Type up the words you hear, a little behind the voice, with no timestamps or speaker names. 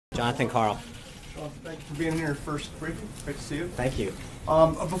Jonathan Karl. Thank you for being here first briefing. Great to see you. Thank you.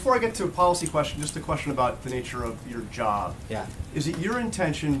 Before I get to a policy question, just a question about the nature of your job. Yeah. Is it your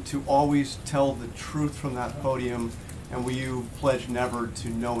intention to always tell the truth from that podium, and will you pledge never to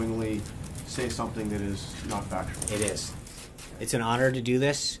knowingly say something that is not factual? It is. It's an honor to do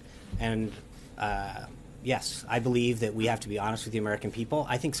this, and yes, I believe that we have to be honest with the American people.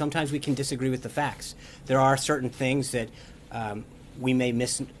 I think sometimes we can disagree with the facts. There are certain things that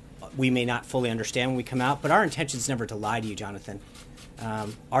we may not fully understand when we come out, but our intention is never to lie to you, Jonathan.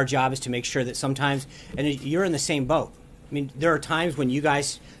 Our job is to make sure that sometimes, and you're in the same boat. I mean, there are times when you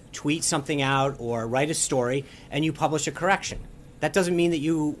guys tweet something out or write a story and you publish a correction. That doesn't mean that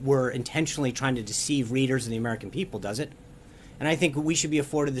you were intentionally trying to deceive readers and the American people, does it? And I think we should be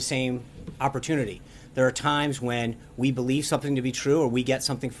afforded the same opportunity. There are times when we believe something to be true, or we get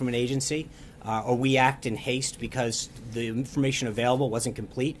something from an agency, or we act in haste because the information available wasn't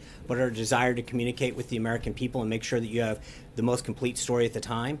complete, but our desire to communicate with the American people and make sure that you have the most complete story at the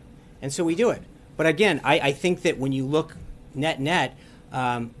time. And so we do it. But again, I think that when you look net,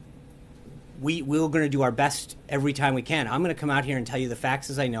 we're going to do our best every time we can. I'm going to come out here and tell you the facts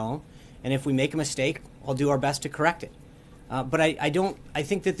as I know them, and if we make a mistake, I'll do our best to correct it. But I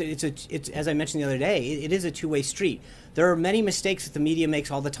think that it's as I mentioned the other day, it is a two-way street. There are many mistakes that the media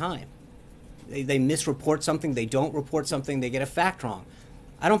makes all the time. They misreport something, they don't report something, they get a fact wrong.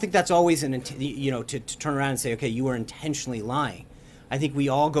 I don't think that's always to turn around and say, okay, you were intentionally lying. I think we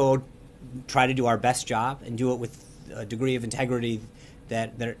all go try to do our best job and do it with a degree of integrity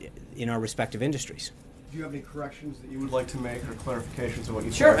that are in our respective industries. Do you have any corrections that you would like to make or clarifications of what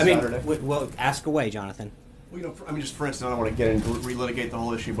you said on Saturday? Well, ask away, Jonathan. Well, just for instance, I don't want to get into relitigate the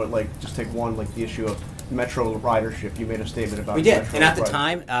whole issue, but just take one, the issue of Metro ridership. You made a statement about. We did, Metro and at the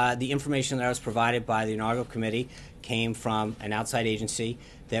ridership. time, the information that was provided by the inaugural committee came from an outside agency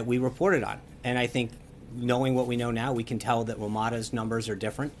that we reported on. And I think, knowing what we know now, we can tell that WMATA's numbers are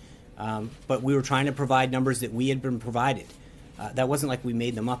different. But we were trying to provide numbers that we had been provided. That wasn't like we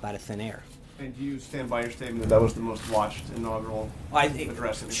made them up out of thin air. And do you stand by your statement that was the most watched inaugural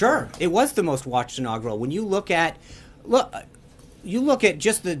address? Sure, it was the most watched inaugural. When you look at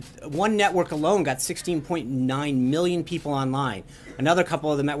just the one network alone got 16.9 million people online. Another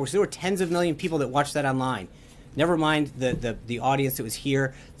couple of the networks, there were tens of million people that watched that online. Never mind the audience that was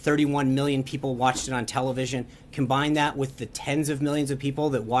here. 31 million people watched it on television. Combine that with the tens of millions of people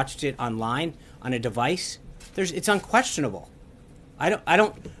that watched it online on a device. It's unquestionable.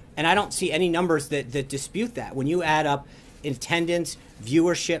 I don't see any numbers that dispute that. When you add up attendance,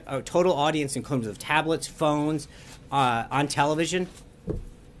 viewership, total audience in terms of tablets, phones, on television,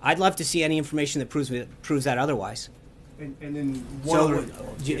 I'd love to see any information that proves that otherwise. And then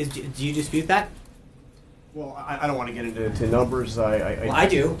do you dispute that? Well, I don't want to get into numbers. I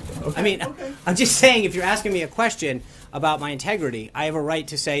do. Okay. I mean, okay. I'm just saying, if you're asking me a question about my integrity, I have a right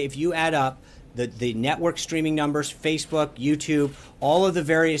to say, if you add up the network streaming numbers, Facebook, YouTube, all of the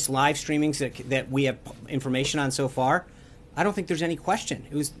various live streamings that we have information on so far, I don't think there's any question.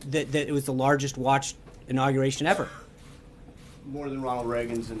 It was it was the largest watched inauguration ever. More than Ronald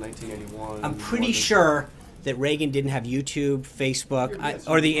Reagan's in 1981. I'm pretty sure that Reagan didn't have YouTube, Facebook,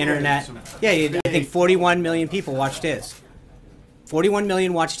 or the internet. Yeah, I think 41 million people watched his. 41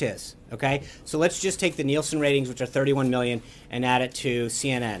 million watched his. Okay, so let's just take the Nielsen ratings, which are 31 million, and add it to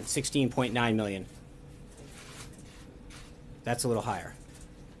CNN, 16.9 million. That's a little higher.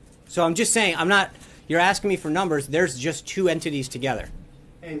 So I'm just saying, you're asking me for numbers. There's just two entities together.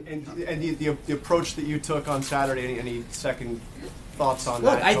 And the approach that you took on Saturday, any second thoughts on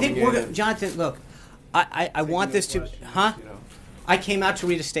that? Look, I think Jonathan, look, I want this to, I came out to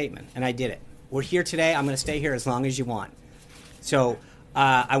read a statement, and I did it. We're here today. I'm going to stay here as long as you want. So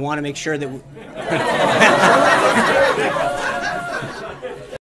I want to make sure that